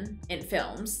stuntmen in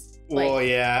films. Well, like,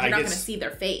 yeah, you're not going to see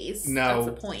their face. No, that's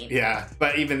the point. Yeah,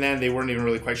 but even then, they weren't even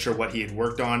really quite sure what he had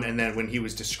worked on. And then when he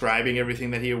was describing everything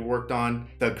that he had worked on,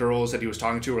 the girls that he was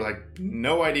talking to were like,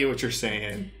 "No idea what you're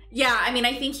saying." Yeah, I mean,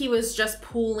 I think he was just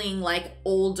pulling like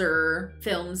older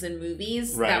films and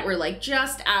movies that were like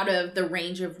just out of the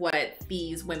range of what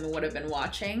these women would have been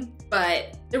watching.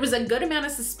 But there was a good amount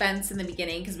of suspense in the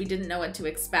beginning because we didn't know what to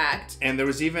expect. And there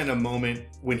was even a moment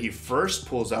when he first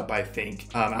pulls up, I think,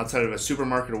 outside of a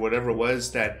supermarket or whatever it was,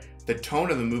 that the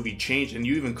tone of the movie changed. And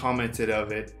you even commented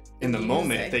of it in the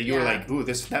moment that you were like, ooh,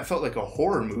 that felt like a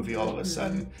horror movie all of a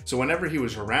sudden. So whenever he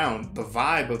was around, the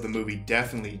vibe of the movie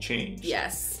definitely changed.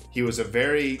 Yes. He was a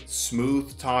very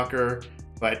smooth talker,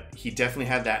 but he definitely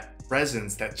had that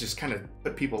presence that just kind of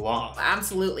put people off.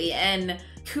 Absolutely. And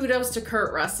kudos to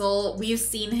Kurt Russell. We've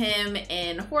seen him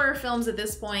in horror films at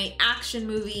this point, action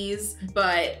movies,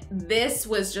 but this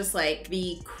was just like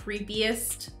the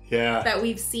creepiest that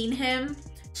we've seen him.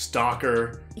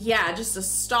 Stalker. Yeah, just a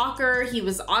stalker. He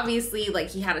was obviously like,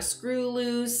 he had a screw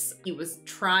loose. He was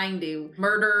trying to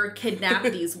murder, kidnap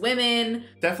these women.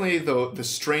 Definitely the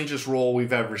strangest role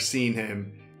we've ever seen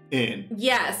him in.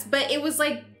 Yes, but it was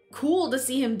like cool to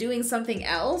see him doing something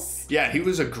else. Yeah, he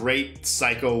was a great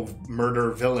psycho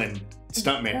murder villain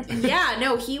stuntman. Yeah,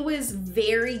 no, he was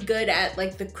very good at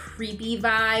like the creepy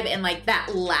vibe and like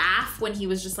that laugh when he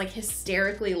was just like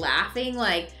hysterically laughing.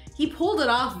 Like, he pulled it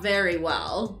off very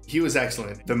well. He was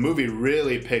excellent. The movie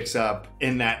really picks up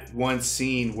in that one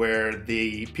scene where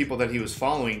the people that he was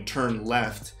following turned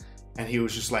left and he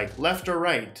was just like, left or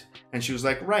right? And she was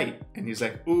like, right. And he's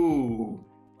like, ooh,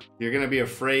 you're gonna be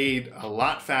afraid a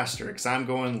lot faster because I'm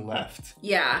going left.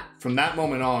 Yeah. From that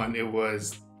moment on, it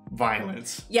was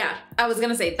violence. Yeah, I was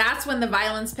gonna say that's when the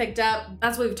violence picked up.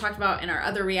 That's what we've talked about in our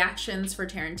other reactions for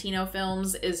Tarantino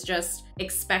films, is just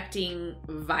expecting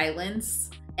violence.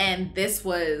 And this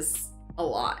was a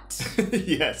lot.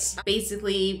 Yes.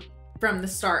 Basically, from the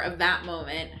start of that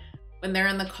moment, when they're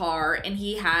in the car and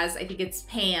he has, I think it's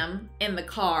Pam in the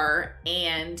car,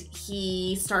 and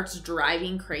he starts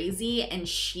driving crazy and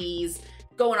she's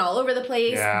going all over the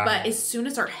place. Yeah. But as soon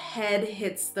as her head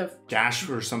hits the dash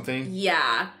or something.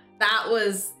 Yeah, that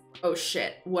was, oh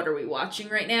shit, what are we watching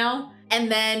right now? And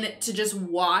then to just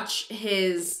watch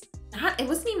his, it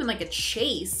wasn't even like a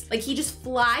chase. Like, he just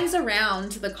flies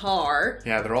around to the car.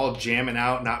 Yeah, they're all jamming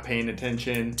out, not paying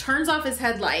attention. Turns off his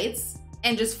headlights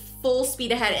and just full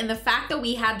speed ahead. And the fact that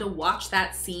we had to watch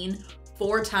that scene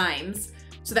 4 times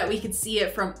so that we could see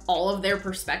it from all of their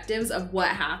perspectives of what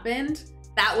happened,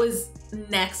 that was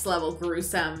next level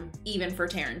gruesome, even for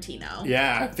Tarantino.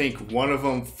 Yeah, I think one of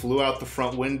them flew out the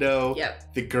front window.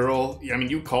 Yep. The girl, I mean,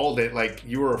 you called it, like,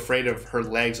 you were afraid of her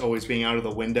legs always being out of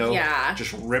the window. Yeah.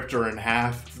 Just ripped her in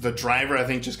half. The driver, I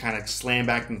think, just kind of slammed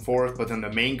back and forth, but then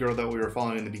the main girl that we were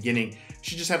following in the beginning,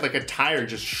 she just had like a tire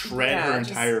just shred her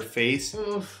entire face.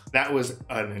 Oof. That was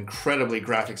an incredibly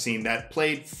graphic scene that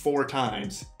played 4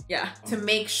 times. Yeah, to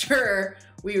make sure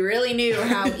we really knew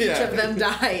how each of them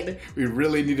died. We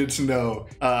really needed to know.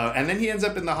 And then he ends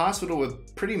up in the hospital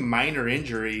with pretty minor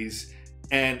injuries.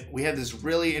 And we had this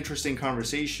really interesting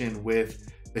conversation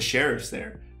with the sheriffs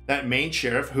there. That main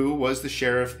sheriff, who was the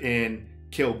sheriff in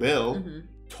Kill Bill,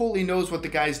 totally knows what the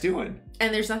guy's doing.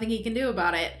 And there's nothing he can do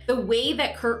about it. The way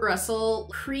that Kurt Russell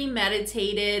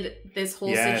premeditated this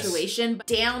whole situation,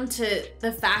 down to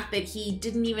the fact that he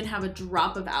didn't even have a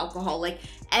drop of alcohol. Like,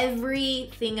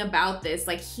 everything about this,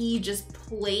 like, he just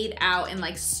played out and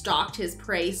like stalked his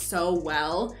prey so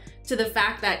well, to the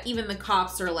fact that even the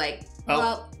cops are like,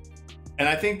 well. And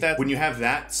I think that when you have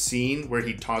that scene where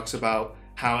he talks about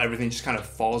how everything just kind of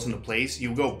falls into place,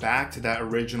 you go back to that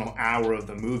original hour of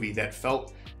the movie that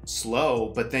felt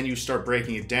slow, but then you start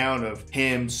breaking it down of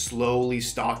him slowly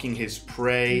stalking his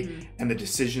prey and the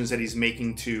decisions that he's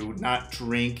making to not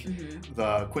drink.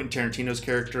 The Quentin Tarantino's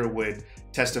character would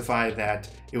testify that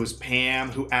it was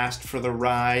Pam who asked for the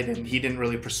ride and he didn't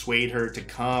really persuade her to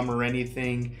come or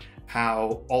anything.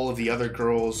 How all of the other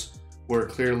girls were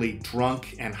clearly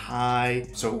drunk and high,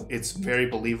 so it's very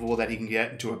believable that he can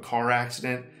get into a car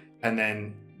accident and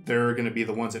then they're going to be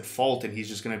the ones at fault and he's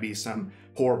just going to be some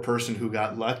poor person who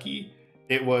got lucky.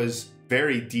 It was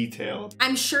very detailed.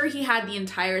 I'm sure he had the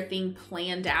entire thing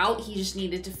planned out. He just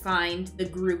needed to find the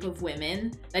group of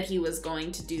women that he was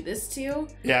going to do this to.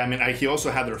 Yeah, I mean, he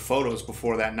also had their photos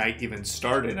before that night even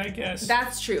started, I guess.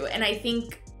 That's true. And I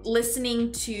think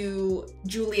listening to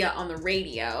Julia on the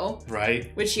radio,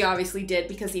 right, which he obviously did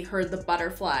because he heard the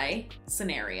butterfly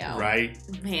scenario. Right.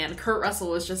 Man, Kurt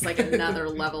Russell was just like another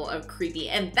level of creepy.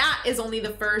 And that is only the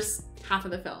first half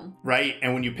of the film. Right.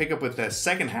 And when you pick up with the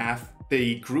second half,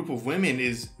 the group of women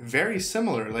is very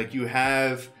similar. Like you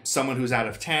have someone who's out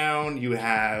of town, you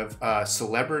have a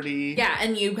celebrity. Yeah,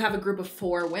 and you have a group of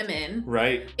 4 women.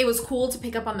 Right. It was cool to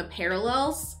pick up on the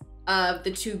parallels of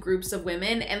the 2 groups of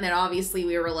women, and then obviously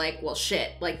we were like, well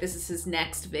shit, like this is his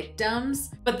next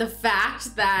victims. But the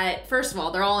fact that, first of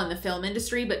all, they're all in the film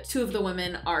industry, but 2 of the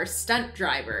women are stunt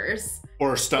drivers.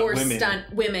 Or stunt women.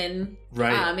 Stunt women.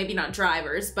 Right. Maybe not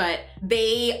drivers, but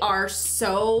they are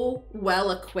so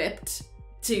well equipped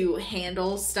to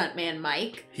handle Stuntman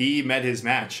Mike. He met his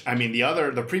match. I mean,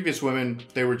 the previous women,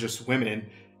 they were just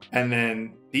women. And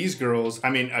then these girls,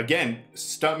 I mean, again,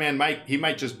 Stuntman Mike, he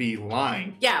might just be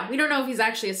lying. Yeah, we don't know if he's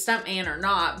actually a stuntman or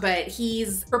not, but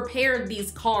he's prepared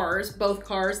these cars, both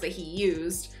cars that he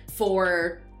used,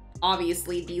 for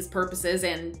obviously these purposes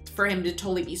and for him to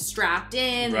totally be strapped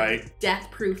in. Right. Death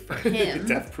proof for him.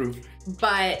 Death proof.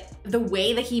 But the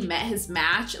way that he met his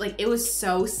match, like it was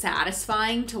so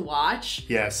satisfying to watch.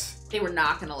 Yes. They were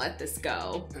not gonna let this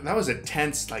go. And that was a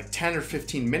tense, like 10 or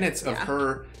 15 minutes of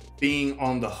her being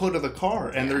on the hood of the car.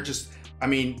 And they're just, I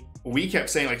mean, we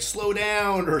kept saying like, slow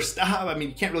down or stop. I mean,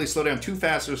 you can't really slow down too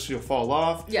fast or she'll fall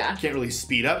off. Yeah. You can't really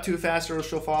speed up too fast or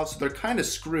she'll fall off. So they're kind of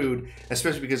screwed,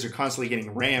 especially because they're constantly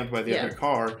getting rammed by the other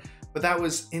car. But that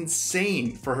was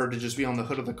insane for her to just be on the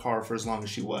hood of the car for as long as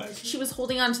she was. She was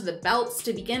holding on to the belts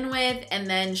to begin with, and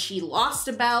then she lost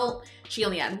a belt. She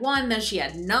only had one, then she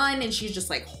had none, and she's just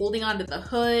like holding onto the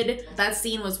hood. That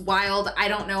scene was wild. I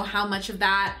don't know how much of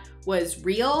that was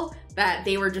real, that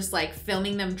they were just like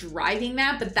filming them driving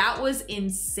that, but that was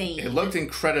insane. It looked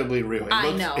incredibly real.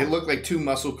 I know. It looked like 2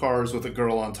 muscle cars with a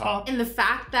girl on top. And the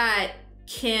fact that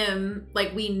Kim,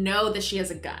 like we know that she has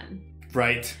a gun.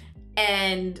 Right.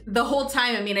 And the whole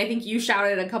time, I mean, I think you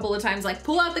shouted a couple of times like,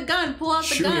 pull out the gun, pull out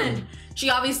the Shoot gun. him. She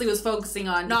obviously was focusing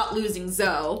on not losing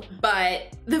Zoe,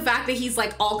 but the fact that he's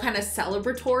like all kind of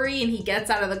celebratory and he gets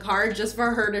out of the car just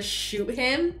for her to shoot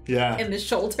him in the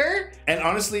shoulder. And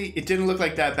honestly, it didn't look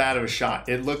like that bad of a shot.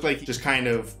 It looked like he just kind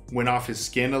of went off his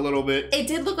skin a little bit. It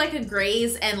did look like a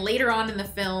graze, and later on in the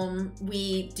film,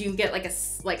 we do get like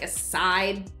a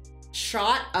side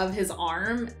shot of his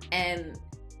arm, and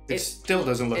it still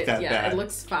doesn't look that bad. Yeah, it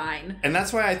looks fine. And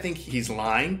that's why I think he's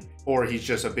lying, or he's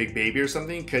just a big baby or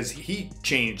something, because he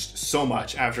changed so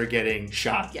much after getting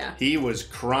shot. Yeah. He was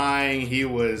crying. He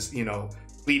was, you know,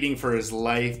 pleading for his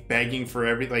life, begging for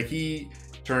everything. Like, he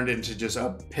turned into just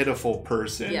a pitiful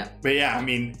person. Yeah. But yeah, I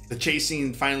mean, the chase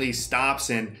scene finally stops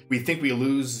and we think we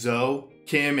lose Zoe.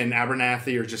 Kim and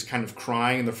Abernathy are just kind of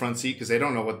crying in the front seat because they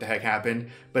don't know what the heck happened.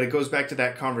 But it goes back to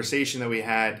that conversation that we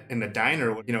had in the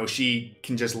diner. You know, she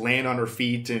can just land on her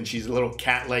feet and she's a little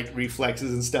cat-like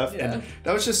reflexes and stuff. Yeah. And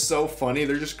that was just so funny.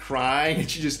 They're just crying and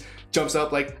she just jumps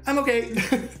up like, I'm okay.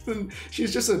 And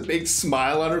she's just a big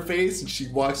smile on her face and she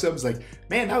walks up and is like,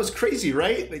 man, that was crazy,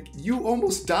 right? Like, you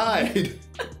almost died.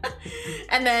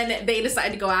 And then they decide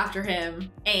to go after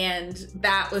him, and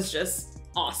that was just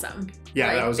awesome. Yeah,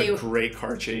 right? that was a great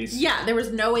car chase. Yeah, there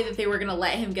was no way that they were gonna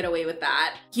let him get away with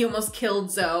that. He almost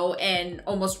killed Zoe and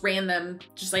almost ran them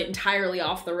just like entirely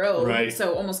off the road. Right.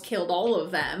 So almost killed all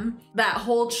of them. That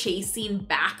whole chase scene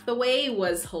back the way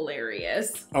was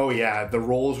hilarious. Oh yeah, the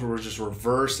roles were just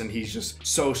reversed and he's just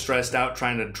so stressed out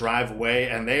trying to drive away,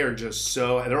 and they are just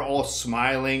they're all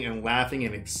smiling and laughing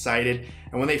and excited.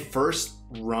 And when they first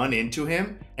run into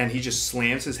him and he just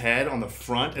slams his head on the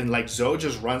front and like Zoe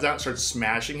just runs out and starts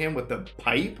smashing him with the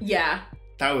pipe. Yeah.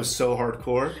 That was so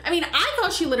hardcore. I mean, I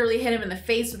thought she literally hit him in the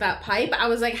face with that pipe. I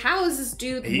was like, how is this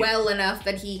dude well enough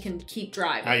that he can keep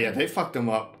driving? Oh yeah, they fucked him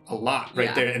up a lot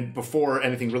right there, and before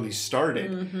anything really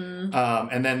started.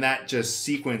 And then that just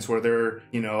sequence where they're,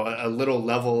 you know, a little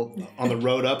level on the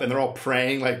road up and they're all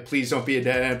praying like, please don't be a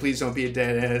dead end, please don't be a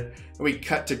dead end. And we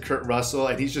cut to Kurt Russell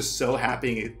and he's just so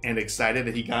happy and excited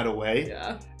that he got away.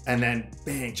 Yeah. And then,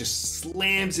 bang, just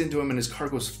slams into him and his car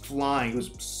goes flying. It was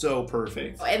so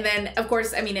perfect. And then, of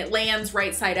course, I mean, it lands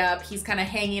right side up. He's kind of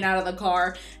hanging out of the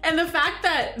car. And the fact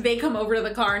that they come over to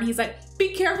the car and he's like,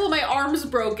 be careful, my arm's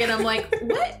broken. I'm like,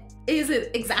 what is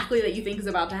it exactly that you think is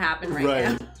about to happen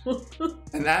right now?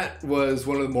 And that was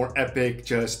one of the more epic,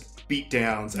 just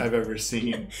beatdowns I've ever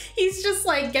seen. He's just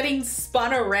like getting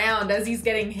spun around as he's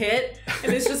getting hit,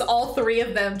 and it's just all three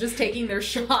of them just taking their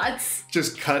shots.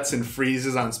 Just cuts and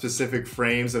freezes on specific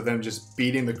frames of them just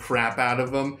beating the crap out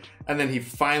of him. And then he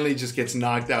finally just gets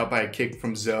knocked out by a kick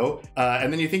from Zoe.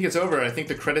 And then you think it's over. I think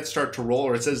the credits start to roll,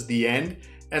 or it says the end.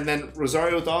 And then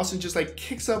Rosario Dawson just like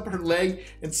kicks up her leg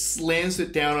and slams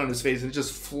it down on his face and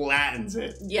just flattens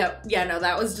it. Yep. Yeah, no,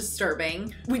 that was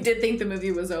disturbing. We did think the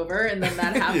movie was over, and then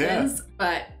that happens. Yeah.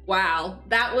 But wow,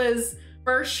 that was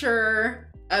for sure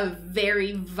a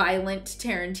very violent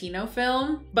Tarantino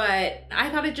film. But I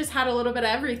thought it just had a little bit of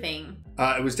everything.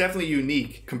 It was definitely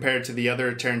unique compared to the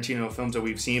other Tarantino films that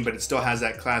we've seen, but it still has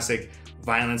that classic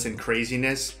violence and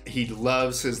craziness. He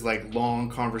loves his like long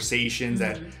conversations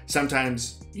that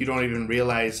sometimes you don't even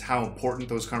realize how important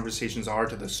those conversations are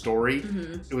to the story.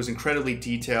 It was incredibly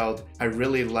detailed. I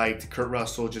really liked Kurt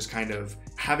Russell just kind of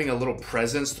having a little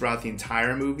presence throughout the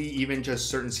entire movie, even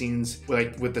just certain scenes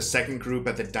like with the second group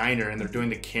at the diner and they're doing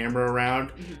the camera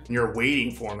around and you're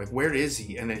waiting for him, like where is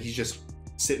he? And then he's just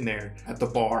sitting there at the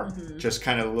bar, just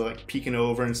kind of like peeking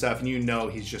over and stuff, and you know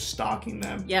he's just stalking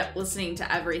them. Yep, listening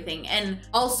to everything. And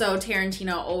also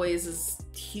Tarantino always is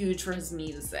huge for his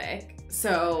music.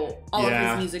 So all of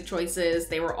his music choices,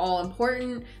 they were all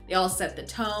important. They all set the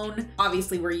tone.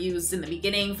 Obviously were used in the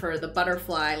beginning for the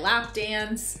butterfly lap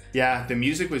dance. Yeah, the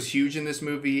music was huge in this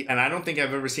movie, and I don't think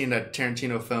I've ever seen a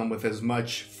Tarantino film with as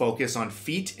much focus on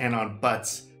feet and on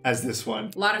butts as this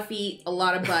one. A lot of feet, a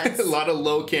lot of butts. A lot of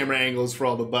low camera angles for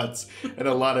all the butts and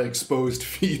a lot of exposed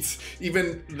feet.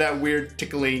 Even that weird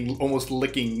tickling, almost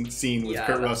licking scene with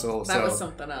Kurt Russell. That was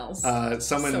something else.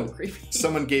 So creepy.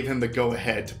 Someone gave him the go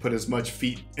ahead to put as much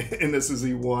feet in this as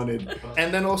he wanted.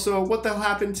 And then also, what the hell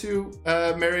happened to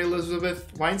Mary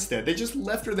Elizabeth Winstead? They just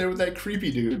left her there with that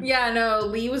creepy dude. Yeah, no,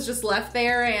 Lee was just left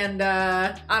there, and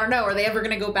I don't know, are they ever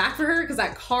gonna go back for her? Because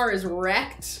that car is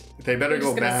wrecked. They better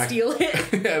go back. Steal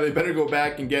it. Yeah, they better go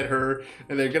back and get her,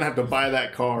 and they're gonna have to buy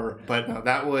that car. But no,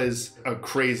 that was a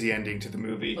crazy ending to the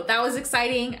movie. That was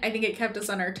exciting. I think it kept us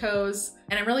on our toes,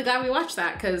 and I'm really glad we watched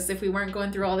that, because if we weren't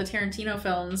going through all the Tarantino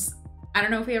films, I don't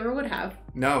know if we ever would have.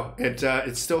 No,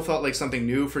 it still felt like something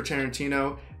new for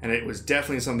Tarantino, and it was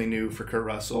definitely something new for Kurt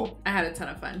Russell. I had a ton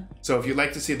of fun. So if you'd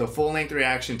like to see the full-length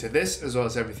reaction to this, as well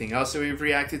as everything else that we've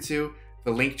reacted to,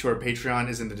 the link to our Patreon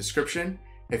is in the description.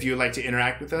 If you would like to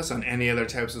interact with us on any other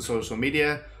types of social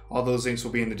media, all those links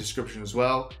will be in the description as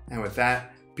well. And with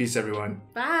that, peace everyone.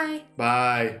 Bye.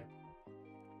 Bye.